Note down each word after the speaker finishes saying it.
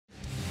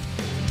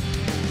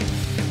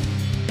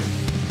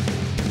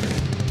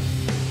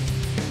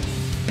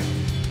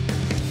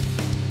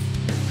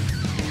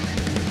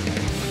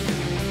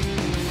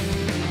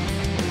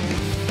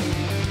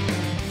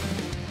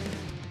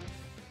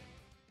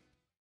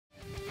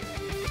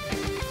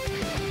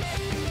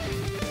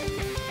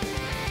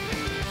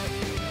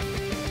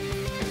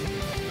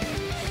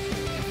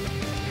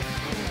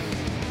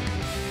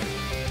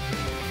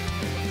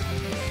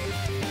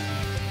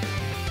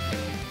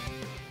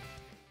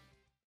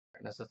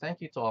And as a thank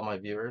you to all my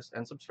viewers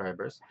and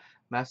subscribers,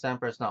 Mass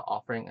Damper is now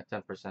offering a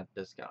 10%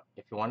 discount.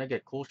 If you want to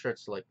get cool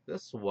shirts like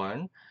this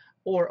one,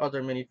 or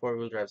other mini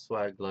four-wheel drive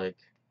swag like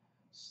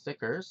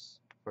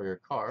stickers for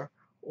your car,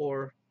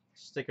 or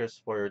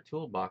stickers for your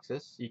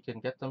toolboxes, you can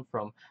get them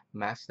from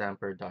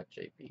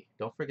massdamper.jp.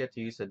 Don't forget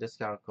to use the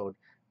discount code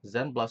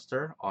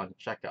ZenBluster on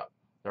checkout.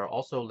 There are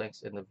also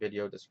links in the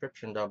video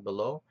description down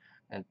below,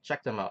 and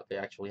check them out. They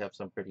actually have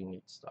some pretty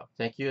neat stuff.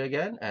 Thank you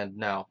again, and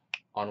now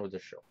on with the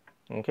show.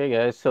 Okay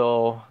guys,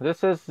 so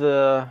this is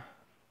the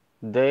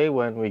day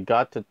when we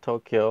got to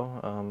Tokyo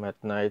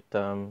at night.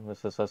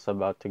 This is us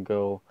about to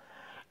go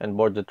and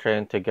board the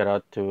train to get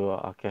out to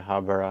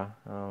Akihabara.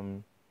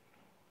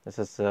 This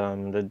is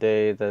the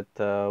day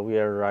that we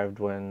arrived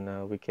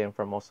when we came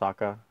from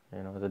Osaka.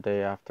 You know, the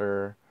day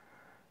after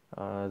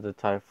the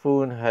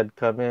typhoon had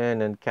come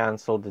in and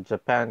canceled the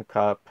Japan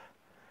Cup.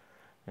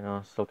 You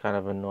know, still kind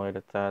of annoyed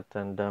at that.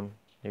 And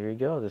here you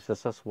go. This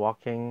is us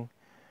walking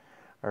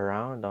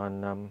around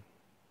on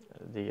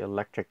the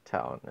Electric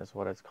Town, is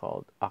what it's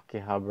called.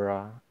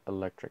 Akihabara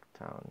Electric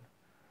Town.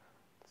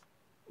 It's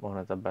one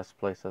of the best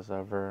places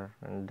ever.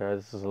 And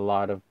this is a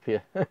lot of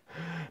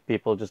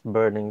people just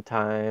burning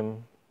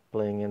time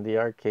playing in the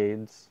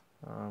arcades.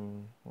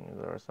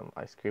 There was some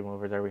ice cream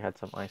over there. We had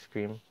some ice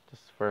cream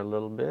just for a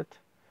little bit.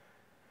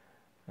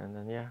 And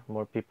then, yeah,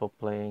 more people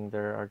playing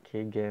their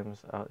arcade games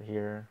out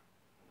here.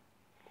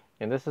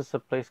 And this is a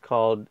place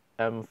called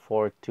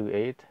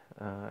M428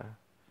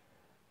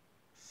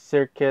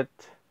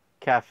 Circuit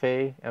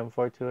Cafe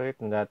M428,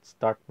 and that's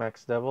Dark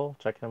Max Devil.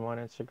 Check him on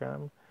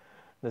Instagram.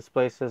 This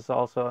place is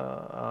also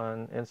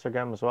on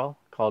Instagram as well,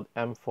 called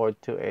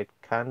M428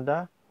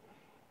 Kanda,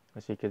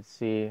 as you can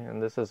see.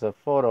 And this is a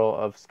photo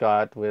of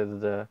Scott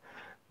with the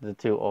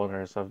two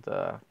owners of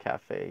the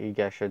cafe. You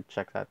guys should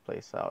check that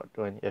place out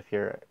if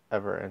you're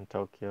ever in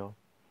Tokyo.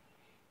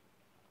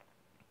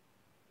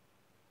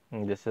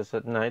 And this is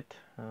at night.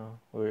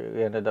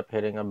 We ended up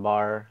hitting a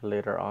bar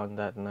later on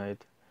that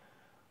night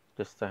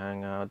just to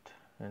hang out.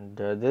 And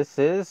this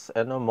is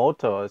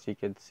Enomoto. As you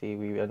can see,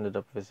 we ended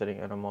up visiting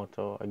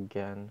Enomoto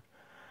again.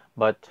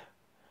 But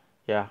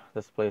yeah,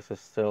 this place is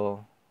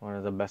still one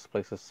of the best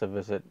places to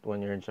visit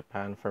when you're in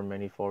Japan for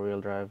mini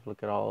four-wheel drive.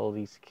 Look at all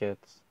these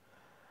kits.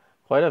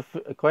 Quite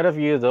a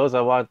few of those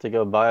I wanted to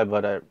go buy,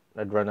 but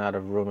I'd run out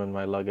of room in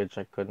my luggage.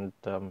 I couldn't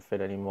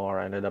fit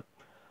anymore. I ended up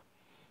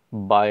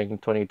buying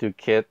 22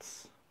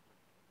 kits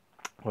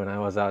when I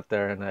was out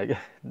there, and I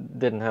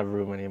didn't have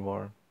room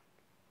anymore.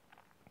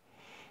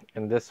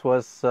 And this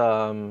was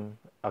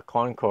a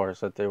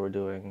concourse that they were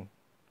doing.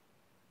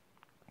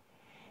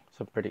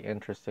 Some pretty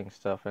interesting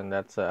stuff, and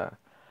that's a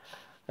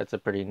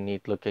pretty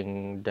neat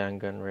looking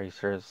Dangan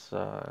Racers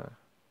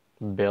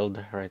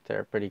build right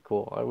there. Pretty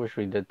cool. I wish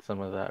we did some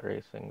of that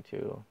racing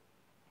too.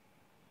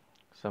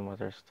 Some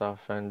other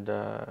stuff. And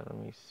let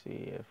me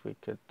see if we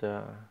could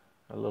a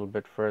little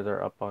bit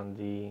further up on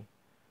the,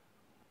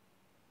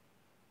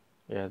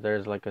 yeah,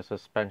 there's like a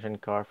suspension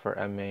car for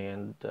MA,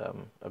 and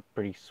a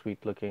pretty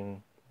sweet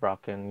looking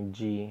Brocken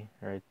G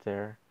right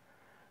there,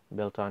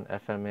 built on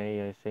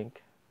FMA, I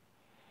think.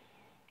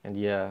 And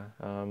yeah,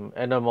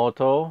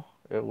 Enomoto,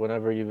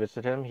 whenever you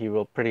visit him, he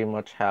will pretty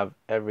much have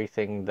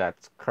everything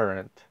that's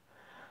current.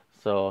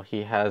 So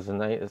he has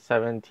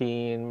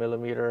 17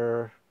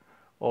 millimeter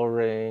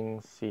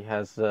O-rings. He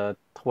has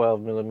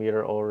 12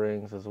 millimeter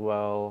O-rings as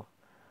well.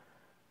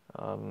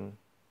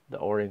 The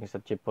O-rings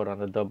that you put on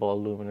the double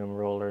aluminum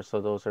roller.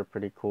 So those are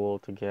pretty cool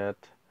to get.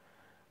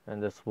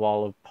 And this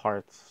wall of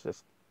parts,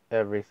 just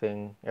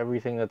everything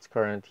that's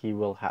current, he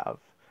will have.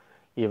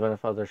 Even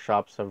if other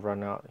shops have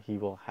run out, he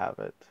will have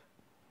it.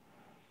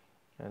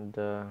 And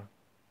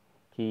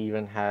he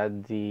even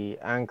had the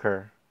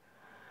anchor,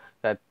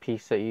 that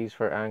piece that you use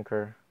for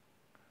anchor.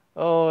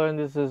 Oh, and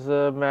this is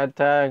a Mad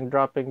Tang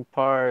dropping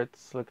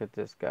parts. Look at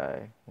this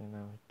guy. You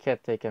know,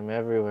 can't take him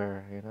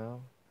everywhere, you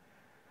know.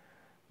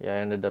 Yeah, I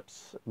ended up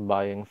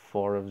buying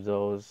 4 of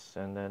those,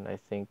 and then I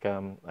think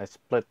I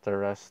split the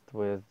rest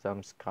with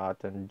Scott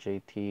and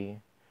JT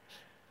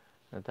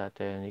at that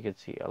day. And you can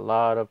see a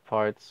lot of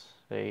parts.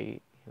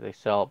 They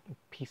sell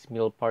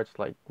piecemeal parts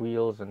like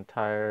wheels and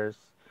tires.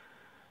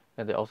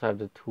 And they also have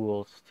the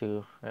tools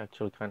too. I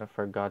actually kind of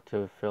forgot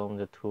to film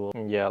the tool.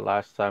 Yeah,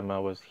 last time I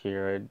was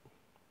here, I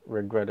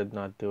regretted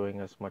not doing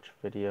as much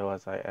video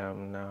as I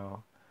am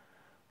now.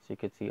 So you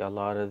can see a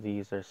lot of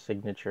these are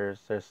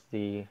signatures. There's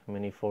the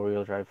mini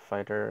four-wheel drive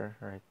fighter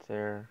right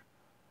there.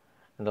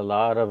 And a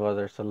lot of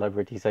other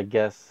celebrities, I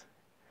guess,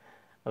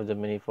 of the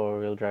mini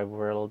four-wheel drive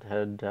world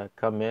had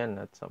come in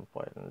at some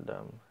point. And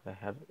I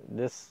have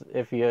this,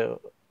 if you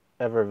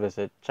ever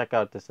visit, check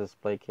out this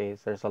display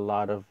case. There's a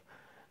lot of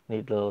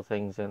neat little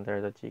things in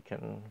there that you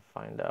can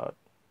find out.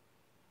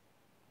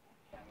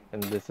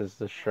 And this is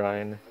the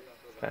shrine.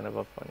 It's kind of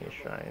a funny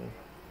shrine.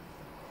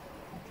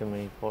 Too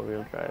many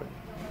four-wheel drive.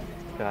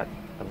 It's got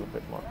a little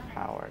bit more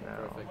power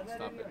now. Perfect.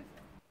 Stop it.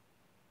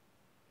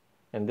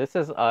 And this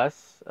is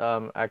us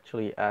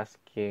actually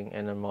asking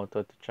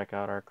Enomoto to check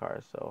out our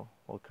car, so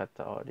we'll cut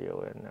the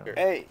audio in now.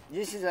 Hey,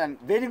 this is a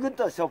very good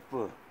shop.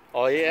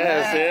 Oh,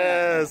 yes,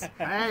 yes.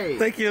 Hey.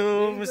 Thank you,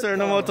 Mr.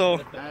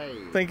 Enomoto. Hey.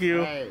 Thank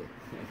you. Hey.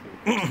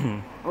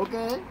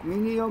 Okay.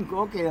 Mini四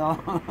駆 okay よ。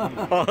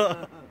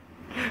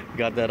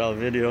Got that on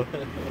video.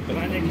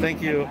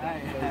 Thank you. は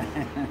い。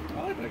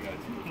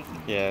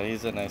 Yeah,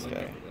 he's a nice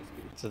guy.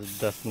 It's a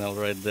death knell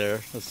right there,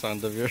 the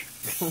sound of your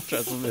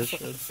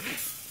transmission.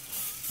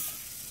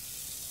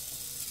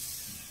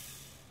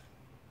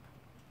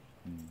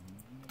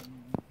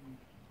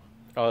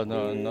 Oh,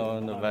 no, no,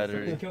 the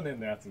battery. 去年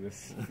のやつで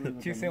す。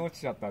抽選落ち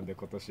ちゃったんで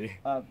今年。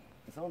あ、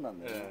そうなん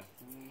だよね。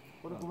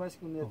これ小林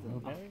くんのやつな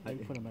んだ。I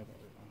put it my bag.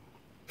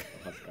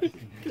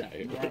 いやい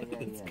やいや。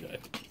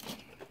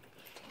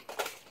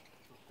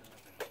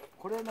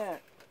これ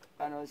ね、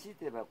強いて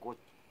言えばこ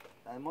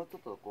うもうちょ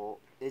っと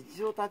こうエッ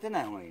ジを立て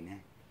ない方がいい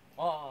ね。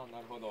ああ、な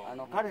るほど。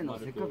彼の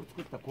せっかく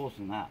作ったコース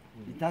が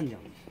傷んじゃ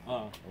うんですよ。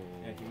ああ、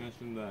he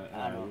mentioned that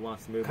you want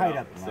smooth 快 out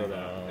楽 so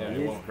that it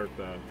won't hurt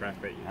the track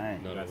that you はい。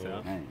 guys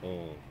have. はい。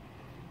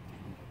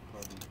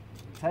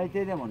最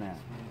低でもね、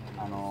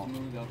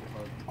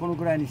この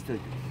ぐらいにしとい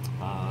て。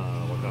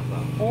ああ、わかっ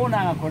た。オー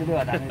ナーがこれで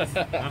はダメです。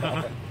確かに。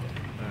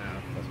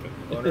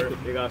Owner,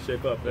 you gotta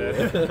shape up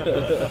there.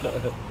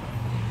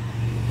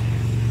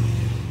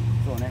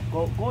 そうね、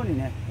こうに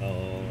ね。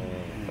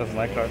That's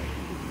my car.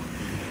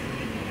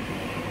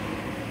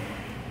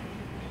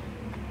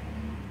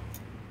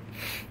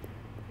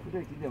 フ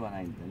レーキでは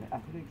ないんだね。あ、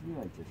フレーキに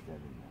は一応してある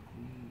んだ。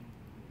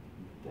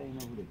一体のフレ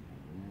ーキなんだ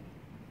ね。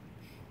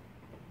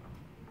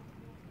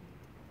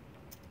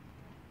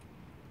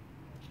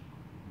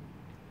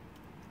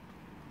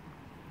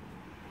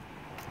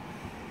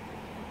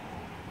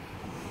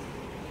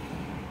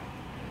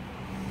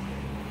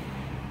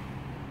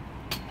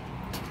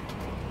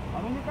ア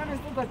メリカの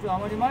人たちはあ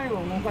まり前を動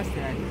かして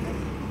ないんだよね。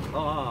こ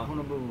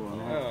の部分を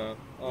ね。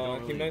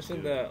He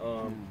mentioned that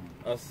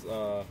us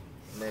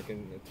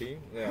American team,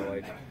 yeah,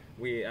 like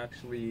we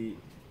actually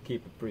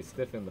keep it pretty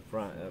stiff in the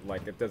front,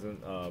 like it doesn't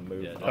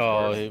move.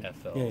 Oh, they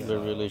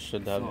really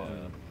should have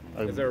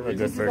a good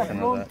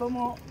version of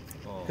that.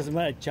 Because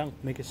when I jump,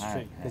 make it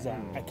straight. Because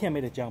I can't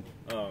make a jump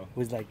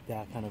with like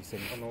that kind of thing.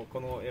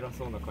 この偉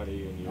そうな彼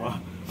言うには、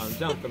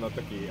ジャンプの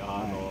時、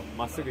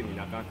まっすぐに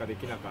なかなかで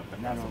きなかった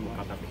から、そこ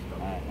固くした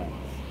と思いま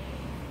す。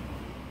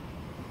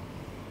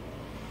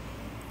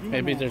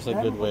Maybe there's a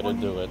good way to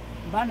do it.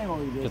 バネを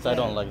入れて、 Because I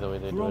don't like the way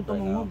they フ do ロン it ト right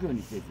も動 now. くよう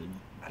にしてる。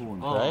こう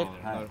ね。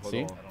 Right? なるほど。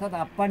 See? た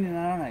だアッパーに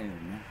ならないよ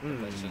うに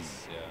ね。Let's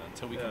just,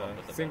 until we come up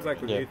with a Seems better like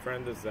the Yeah. new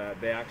trend is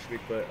that they actually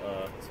put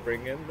a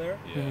spring in there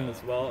Yeah.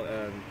 as well,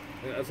 and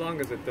as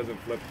long as it doesn't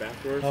flip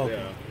backwards, Okay.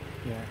 yeah,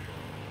 Yeah.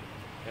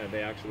 and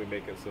they actually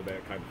make it so that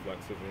it kind of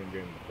flexes in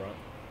the front.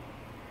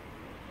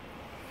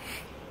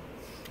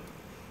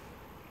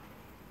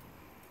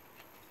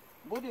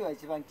 ボディは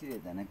一番綺麗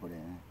だね、これ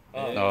ね。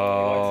Oh.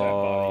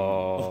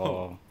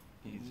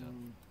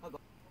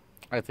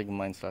 I think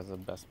mine has the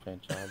best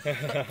paint job.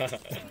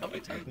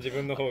 自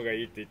分の方が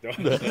いいって言っ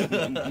てま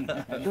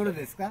した。どれ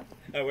ですか？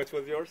 Which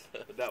was yours?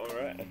 That one,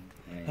 right?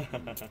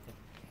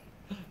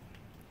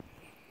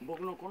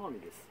 僕の好み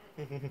です。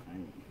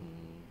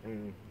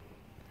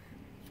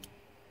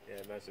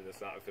Yeah, mention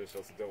it's not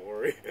official, so don't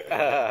worry.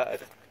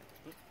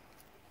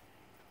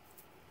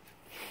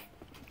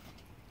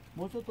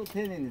 もうちょっと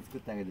丁寧に作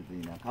ってあげるとい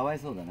いな。かわい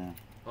そうだね。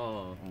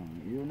あ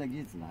いろんな技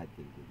術が入っ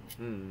てる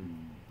け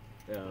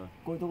ど。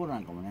こういうところな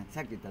んかもね、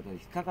さっき言った通り引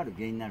っかかる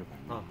原因になるか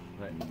らね。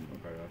はい、わか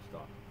りました。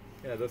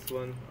Yeah, this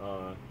one,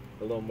 a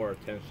little more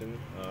attention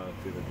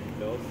to the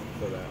details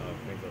so that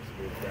things are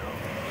smoothed out.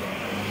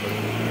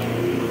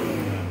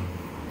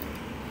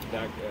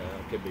 That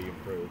could be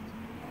improved.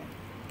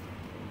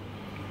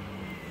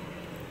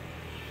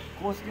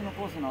 公式の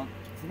コースの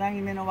つなぎ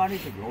目の悪い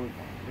時多い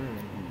から。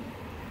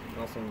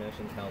Also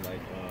mentioned how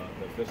like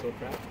the official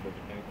track, the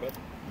Japan Cup,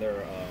 there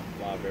are a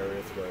lot of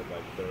areas where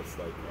like there's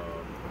like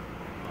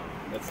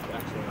it's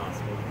actually not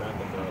smooth track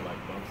and there are like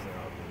bumps and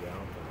up and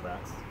down and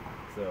cracks.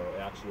 So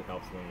it actually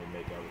helps when you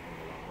make everything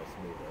a lot more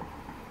smoother.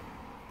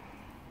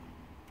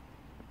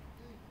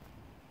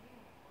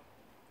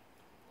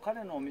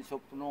 彼のショッ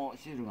プの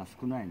シールが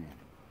少ないね。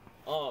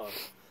Oh.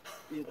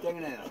 言ってあ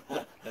げないよ。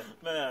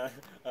Man,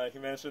 he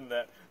mentioned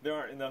that there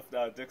aren't enough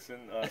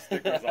Dixon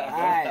stickers on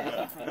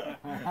there.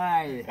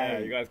 はい。 Yeah,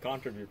 you guys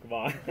contribute, come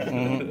on.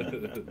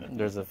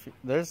 There's a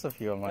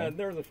few on mine.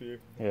 There's a few.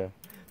 Yeah.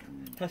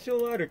 多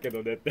少はあるけ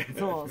どねって。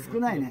そう、少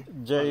ないね。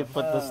 Jerry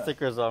put the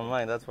stickers on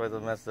mine. That's why the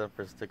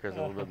massdamper stickers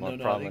are a little bit more I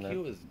think prominent.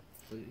 was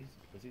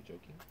he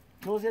joking?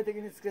 強制的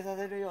につけさ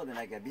せるようで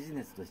なきゃビジ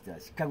ネスとしては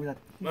失格だっ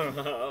て。Oh,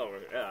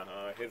 yeah,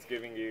 he's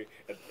giving you,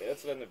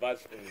 it's an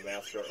advice from the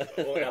master, as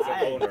an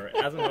owner.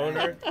 As an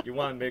owner, you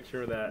want to make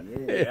sure that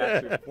you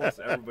actually force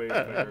everybody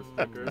to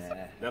put their stickers.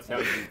 That's how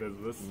you do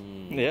business.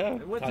 Yeah.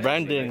 Which actually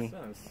Branding. makes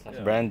sense.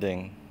 Yeah.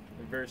 Branding.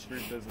 Very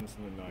street business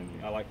in the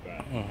 90s. I like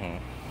that.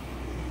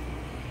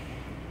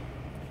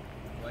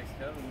 Likes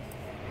Kevin's.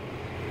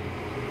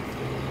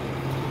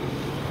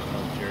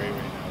 Jerry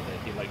right now that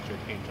he liked your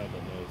paint job the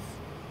most.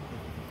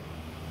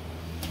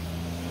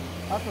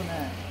 あと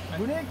ね、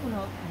ブレー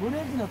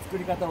キの作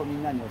り方をみ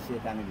んなに教え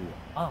てあげるよ。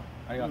あ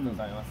りがとうご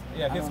ざいます。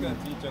Yeah, he's gonna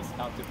teach us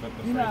how to put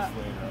the brakes 今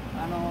later.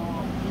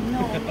 みんな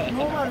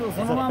ノーマルを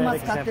そのまま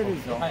使ってる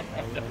でしょ。はい。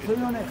それ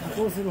をね加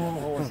工する方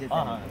法を教えて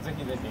あげる。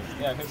ぜひぜ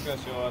ひ。Yeah, he's gonna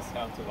show us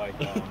how to like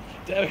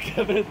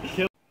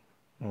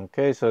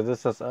Okay, so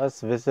this is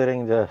us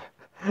visiting the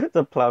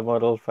the plow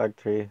model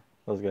factory.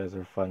 Those guys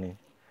are funny.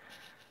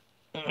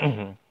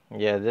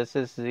 Yeah, this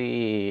is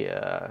the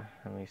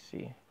let me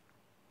see.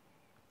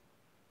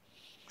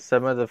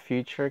 Some of the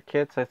future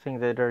kits, I think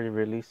they'd already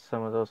released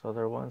some of those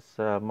other ones.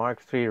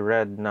 Mark III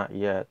Red, not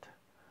yet.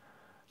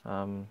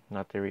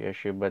 Not the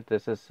reissue, but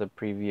this is a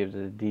preview of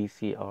the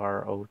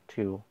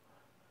DCR02.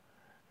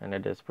 And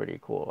it is pretty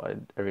cool.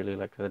 I really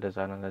like the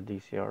design on the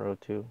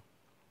DCR02.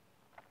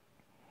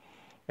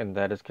 And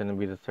that is going to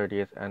be the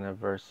 30th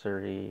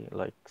anniversary,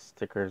 like,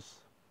 stickers.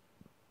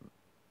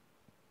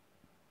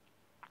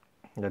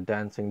 The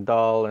dancing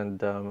doll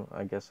and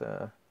I guess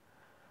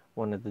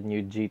one of the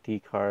new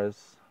GT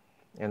cars.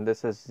 And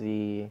this is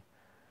the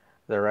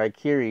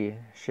Raikiri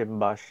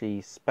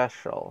Shimbashi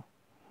Special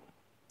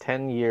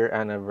 10-year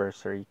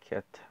anniversary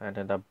kit. I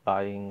ended up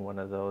buying one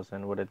of those,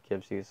 and what it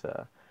gives you is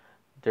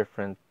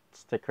different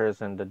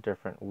stickers and the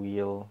different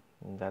wheel.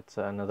 And that's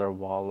another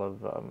wall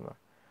of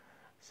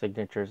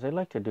signatures. They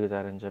like to do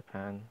that in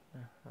Japan.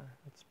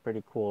 It's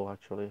pretty cool,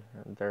 actually.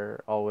 And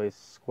they're always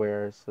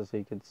squares, as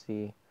you can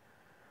see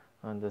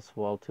on this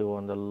wall too,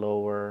 on the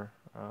lower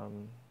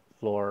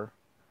floor.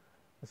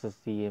 This is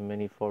the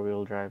mini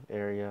four-wheel drive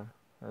area.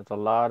 There's a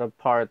lot of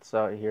parts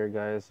out here,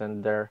 guys,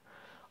 and they're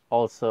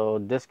also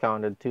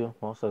discounted too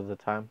most of the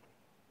time.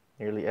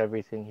 Nearly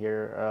everything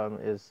here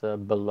is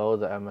below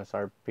the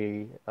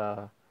MSRP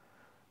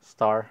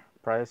star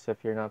price,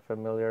 if you're not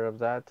familiar with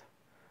that.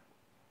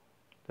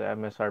 The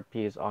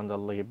MSRP is on the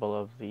label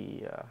of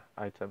the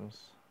items.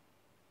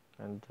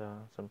 And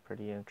some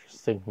pretty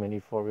interesting mini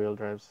four-wheel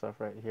drive stuff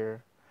right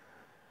here.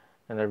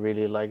 And I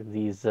really like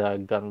these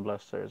gun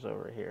blasters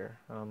over here.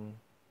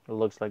 It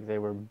looks like they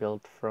were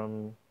built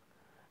from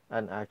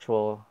an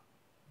actual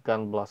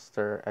gun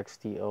blaster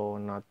XTO,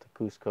 not the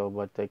Cusco,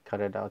 but they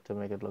cut it out to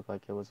make it look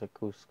like it was a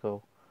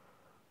Cusco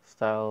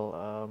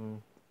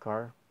style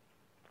car.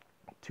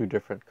 Two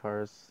different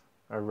cars,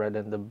 a red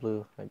and the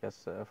blue, I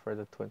guess for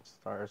the Twin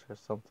Stars or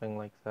something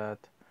like that.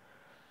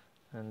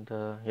 And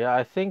yeah,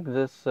 I think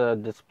this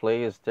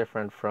display is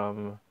different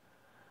from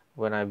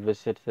when I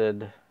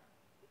visited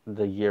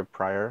the year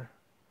prior.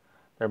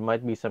 There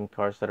might be some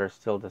cars that are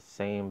still the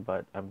same,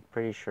 but I'm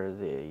pretty sure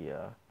they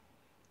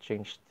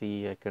changed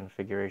the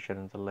configuration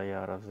and the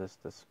layout of this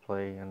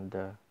display. And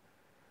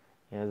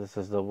yeah, this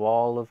is the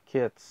wall of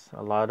kits.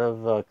 A lot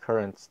of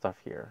current stuff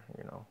here,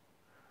 you know.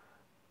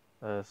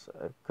 I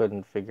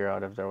couldn't figure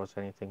out if there was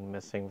anything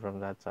missing from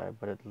that side,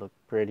 but it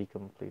looked pretty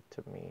complete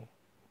to me.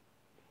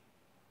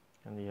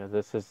 And yeah,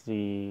 this is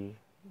the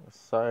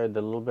side,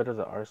 a little bit of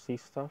the RC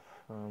stuff.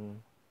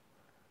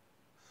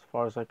 As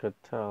far as I could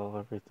tell,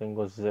 everything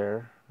was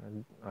there.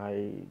 And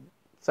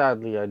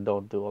sadly, I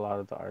don't do a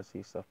lot of the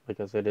RC stuff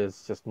because it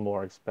is just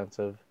more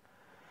expensive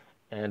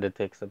and it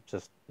takes up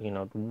just, you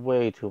know,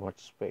 way too much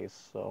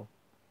space. So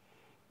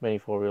mini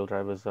four-wheel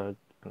drive is an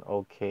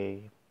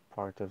okay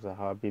part of the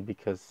hobby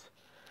because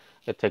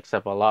it takes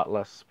up a lot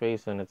less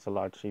space and it's a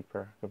lot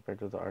cheaper compared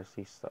to the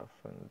RC stuff.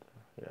 And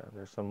yeah,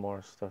 there's some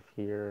more stuff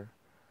here,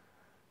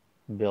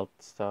 built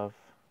stuff.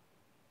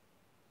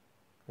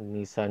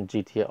 Nissan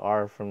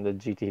GT-R from the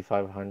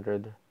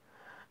GT500.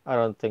 I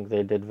don't think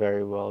they did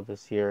very well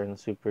this year in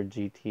Super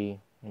GT.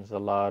 There's a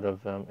lot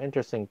of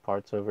interesting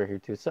parts over here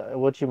too. So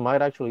what you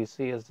might actually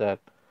see is that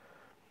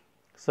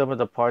some of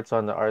the parts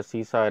on the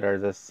RC side are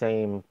the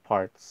same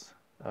parts,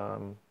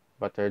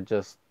 but they're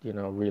just, you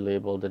know,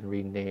 relabeled and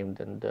renamed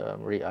and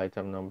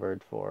re-item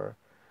numbered for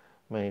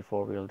mini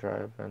four-wheel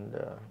drive. And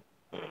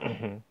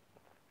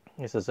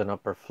this is an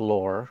upper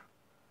floor.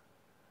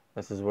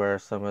 This is where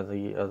some of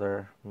the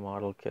other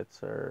model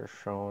kits are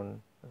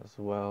shown as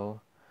well.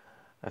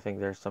 I think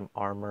there's some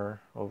armor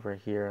over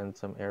here and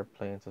some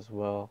airplanes as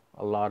well.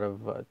 A lot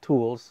of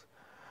tools.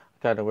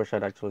 I kind of wish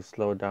I'd actually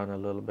slowed down a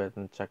little bit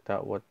and checked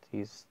out what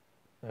these,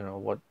 you know,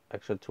 what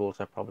extra tools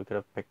I probably could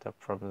have picked up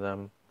from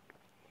them.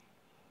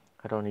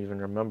 I don't even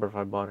remember if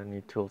I bought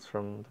any tools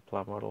from the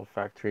Plow Model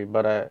Factory,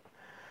 but I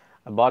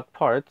bought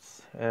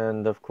parts,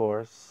 and of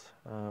course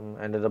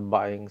ended up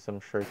buying some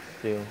shirts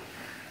too.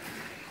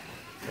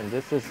 And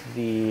this is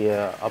the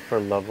upper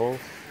levels,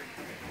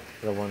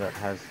 the one that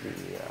has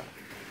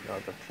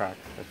the track.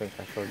 I think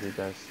I showed you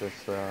guys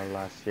this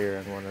last year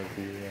in one of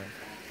the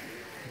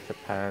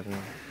Japan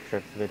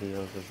trip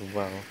videos as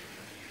well.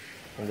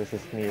 And this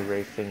is me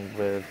racing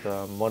with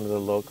one of the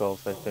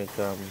locals. I think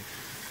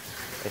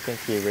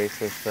he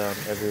races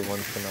every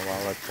once in a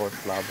while at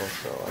Forest Labo.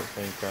 So I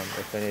think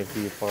if any of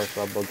you Forest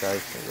Labo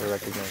guys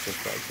recognize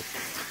this guy,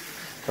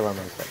 just tell him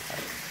I said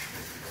hi.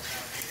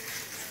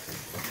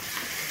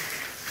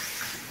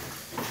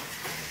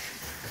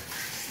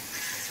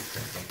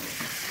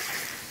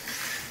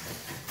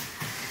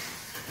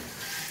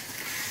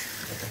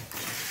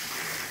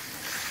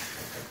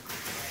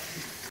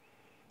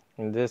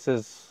 And this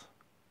is,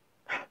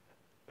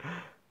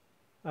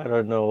 I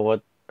don't know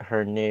what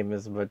her name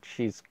is, but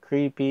she's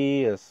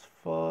creepy as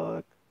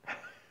fuck.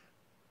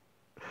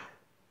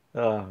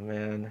 Oh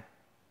man,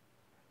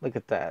 look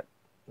at that.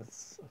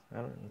 It's, I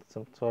don't know,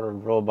 some sort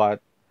of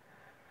robot.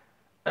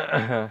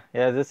 Yeah,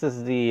 this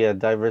is the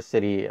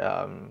Diversity,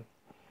 the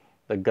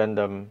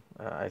Gundam,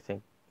 I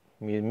think,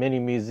 mini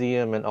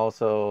museum, and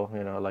also,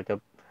 you know, like a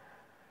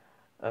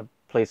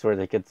place where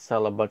they could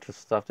sell a bunch of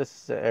stuff. This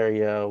is the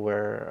area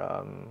where,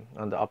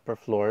 on the upper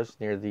floors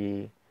near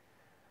the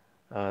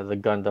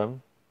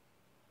Gundam.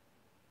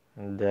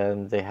 And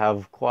then they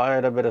have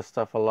quite a bit of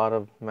stuff, a lot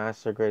of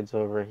master grades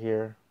over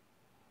here.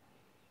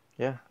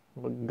 Yeah,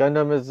 but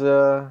Gundam is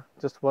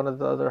just one of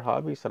the other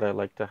hobbies that I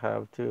like to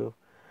have too.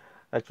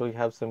 Actually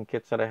have some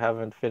kits that I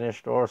haven't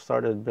finished or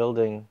started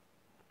building.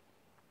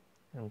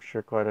 I'm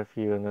sure quite a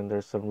few. And then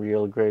there's some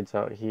real grades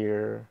out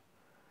here,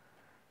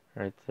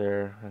 right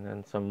there, and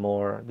then some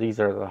more. These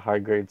are the high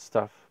grade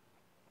stuff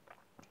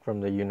from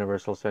the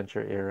Universal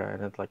Century era,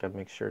 and it's like a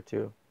mixture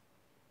too.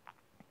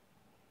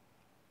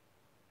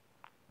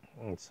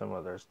 And some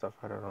other stuff,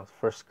 I don't know,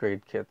 first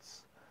grade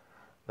kits.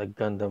 The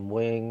Gundam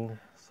Wing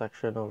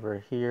section over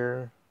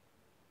here.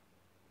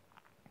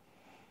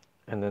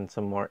 And then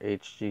some more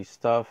HG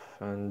stuff,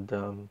 and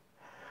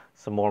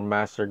some more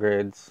master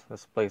grades.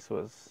 This place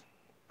was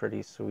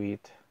pretty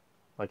sweet.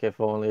 Like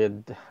if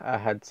only I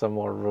had some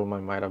more room, I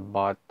might have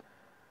bought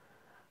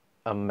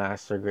a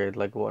master grade,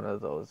 like one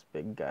of those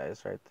big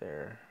guys right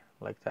there,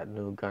 like that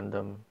new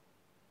Gundam.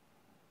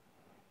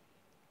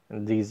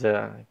 And these,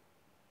 I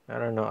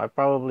don't know, I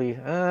probably,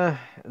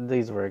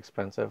 these were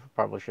expensive.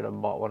 Probably should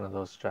have bought one of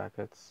those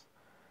jackets.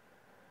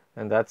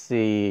 And that's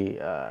the,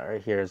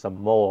 right here is a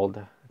mold.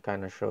 It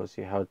kind of shows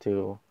you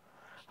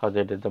how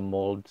they did the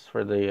molds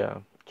for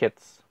the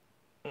kits.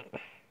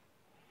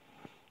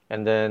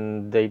 And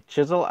then they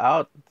chisel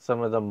out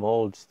some of the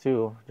molds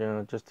too, you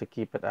know, just to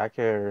keep it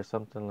accurate or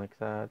something like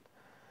that.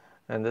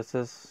 And this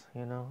is,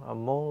 you know, a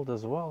mold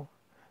as well.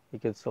 You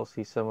can still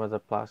see some of the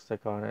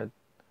plastic on it.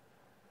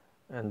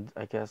 And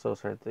I guess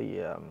those are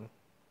the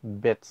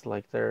bits,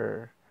 like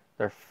they're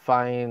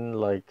fine,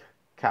 like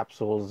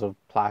capsules of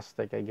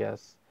plastic, I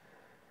guess.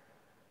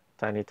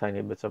 Tiny,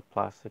 tiny bits of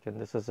plastic.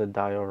 And this is a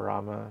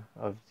diorama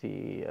of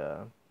the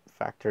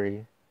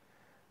factory.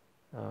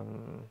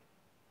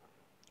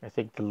 I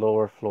think the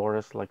lower floor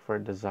is like for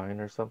design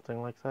or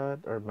something like that,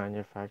 or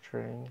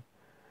manufacturing.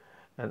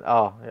 And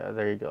oh, yeah,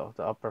 there you go.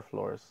 The upper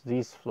floors.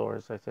 These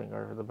floors, I think,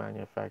 are the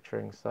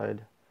manufacturing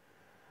side.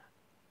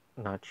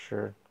 Not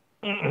sure.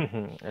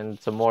 And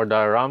some more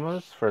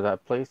dioramas for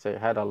that place. They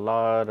had a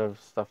lot of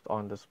stuff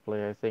on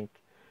display. I think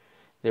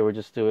they were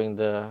just doing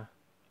the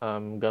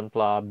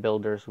Gunpla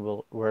Builders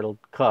World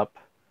Cup.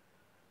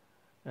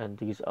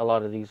 And a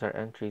lot of these are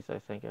entries, I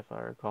think, if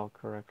I recall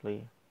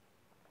correctly.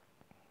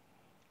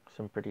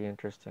 Some pretty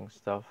interesting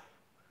stuff.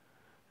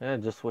 And I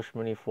just wish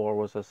Mini 4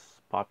 was as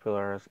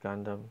popular as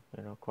Gundam.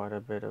 You know, quite a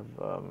bit of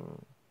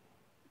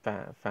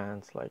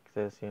fans like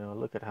this. You know,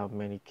 look at how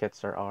many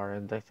kits there are.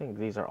 And I think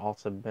these are all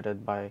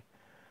submitted by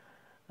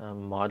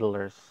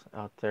modelers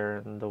out there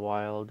in the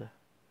wild.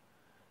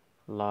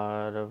 A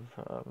lot of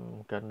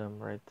Gundam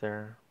right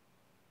there.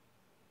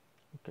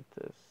 Look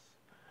at this.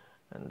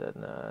 And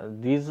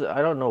then these,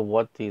 I don't know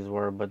what these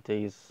were, but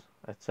these,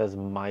 it says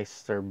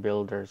Meister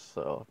Builders,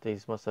 so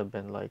these must have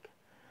been like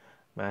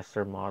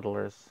master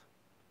modelers.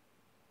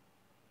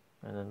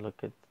 And then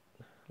look at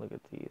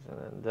these, and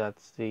then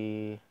that's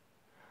the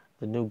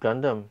new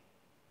Gundam,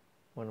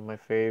 one of my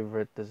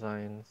favorite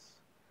designs.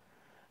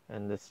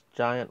 And this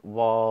giant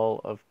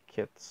wall of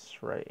kits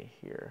right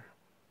here,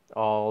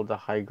 all the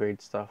high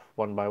grade stuff,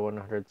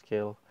 1x100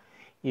 scale.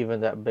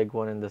 Even that big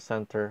one in the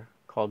center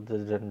called the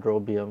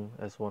Dendrobium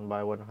is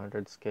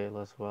 1x100 scale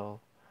as well.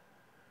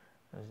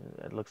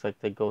 It looks like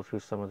they go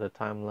through some of the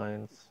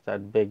timelines.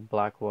 That big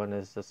black one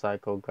is the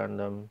Psycho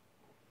Gundam.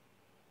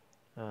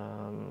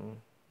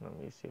 Let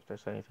me see if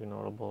there's anything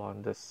notable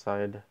on this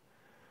side.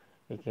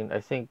 I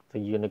think the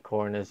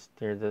unicorn is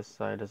near this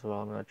side as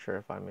well. I'm not sure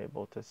if I'm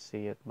able to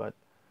see it, but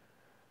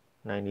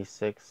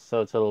 96.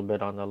 So it's a little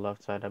bit on the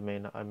left side. I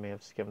may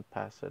have skimmed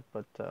past it,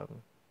 but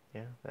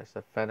yeah, there's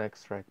the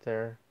Phoenix right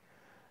there.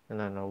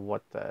 And I don't know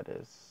what that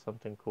is.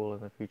 Something cool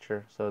in the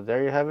future. So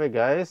there you have it,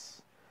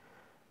 guys.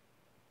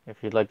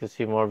 If you'd like to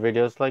see more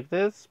videos like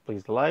this,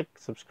 please like,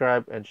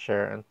 subscribe, and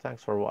share. And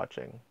thanks for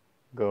watching.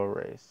 Go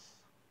Race.